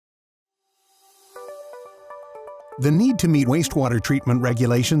The need to meet wastewater treatment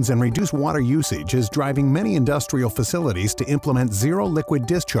regulations and reduce water usage is driving many industrial facilities to implement zero liquid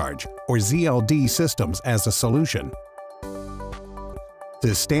discharge, or ZLD systems as a solution.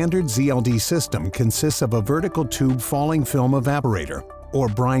 The standard ZLD system consists of a vertical tube falling film evaporator, or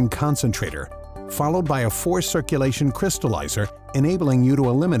brine concentrator, followed by a forced circulation crystallizer, enabling you to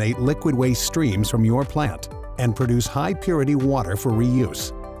eliminate liquid waste streams from your plant and produce high-purity water for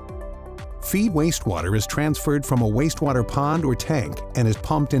reuse. Feed wastewater is transferred from a wastewater pond or tank and is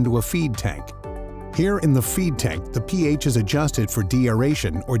pumped into a feed tank. Here in the feed tank, the pH is adjusted for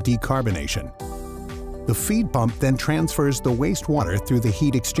deaeration or decarbonation. The feed pump then transfers the wastewater through the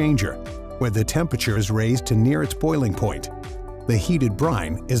heat exchanger, where the temperature is raised to near its boiling point. The heated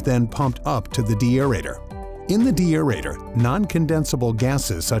brine is then pumped up to the deaerator. In the deaerator, non-condensable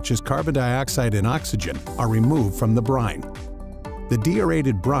gases such as carbon dioxide and oxygen are removed from the brine. The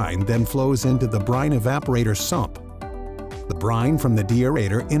deaerated brine then flows into the brine evaporator sump. The brine from the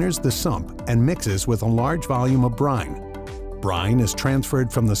deaerator enters the sump and mixes with a large volume of brine. Brine is transferred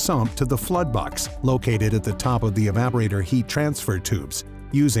from the sump to the flood box, located at the top of the evaporator heat transfer tubes,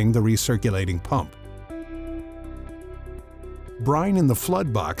 using the recirculating pump. Brine in the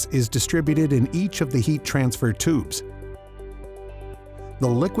flood box is distributed in each of the heat transfer tubes. The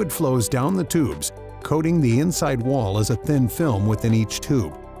liquid flows down the tubes, coating the inside wall as a thin film within each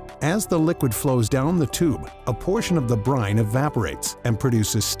tube. As the liquid flows down the tube, a portion of the brine evaporates and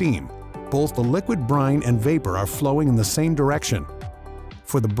produces steam. Both the liquid brine and vapor are flowing in the same direction.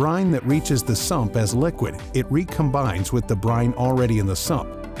 For the brine that reaches the sump as liquid, it recombines with the brine already in the sump,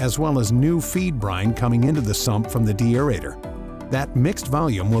 as well as new feed brine coming into the sump from the deaerator. That mixed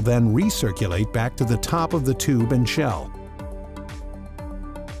volume will then recirculate back to the top of the tube and shell.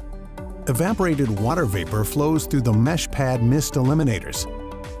 Evaporated water vapor flows through the mesh pad mist eliminators.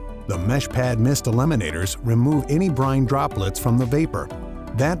 The mesh pad mist eliminators remove any brine droplets from the vapor.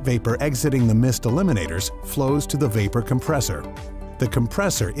 That vapor exiting the mist eliminators flows to the vapor compressor. The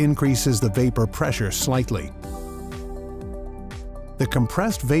compressor increases the vapor pressure slightly. The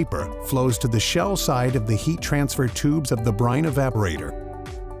compressed vapor flows to the shell side of the heat transfer tubes of the brine evaporator.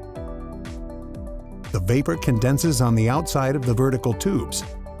 The vapor condenses on the outside of the vertical tubes.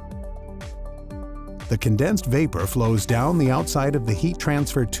 The condensed vapor flows down the outside of the heat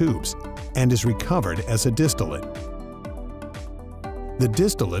transfer tubes and is recovered as a distillate. The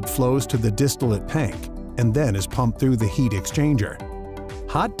distillate flows to the distillate tank and then is pumped through the heat exchanger.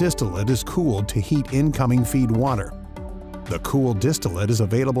 Hot distillate is cooled to heat incoming feed water. The cooled distillate is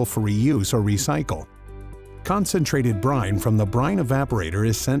available for reuse or recycle. Concentrated brine from the brine evaporator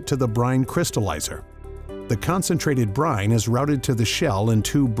is sent to the brine crystallizer. The concentrated brine is routed to the shell and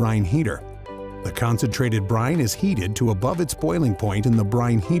tube brine heater. The concentrated brine is heated to above its boiling point in the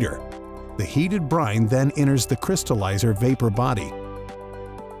brine heater. The heated brine then enters the crystallizer vapor body.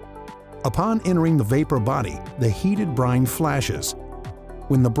 Upon entering the vapor body, the heated brine flashes.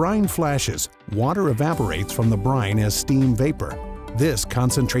 When the brine flashes, water evaporates from the brine as steam vapor. This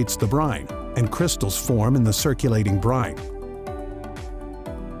concentrates the brine, and crystals form in the circulating brine.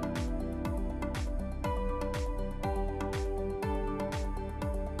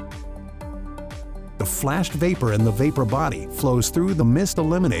 The flashed vapor in the vapor body flows through the mist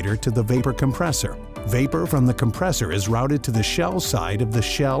eliminator to the vapor compressor. Vapor from the compressor is routed to the shell side of the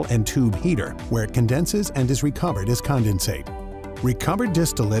shell and tube heater, where it condenses and is recovered as condensate. Recovered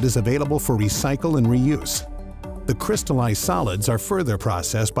distillate is available for recycle and reuse. The crystallized solids are further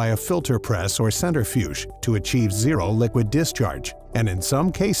processed by a filter press or centrifuge to achieve zero liquid discharge, and in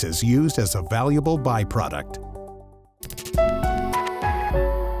some cases used as a valuable byproduct.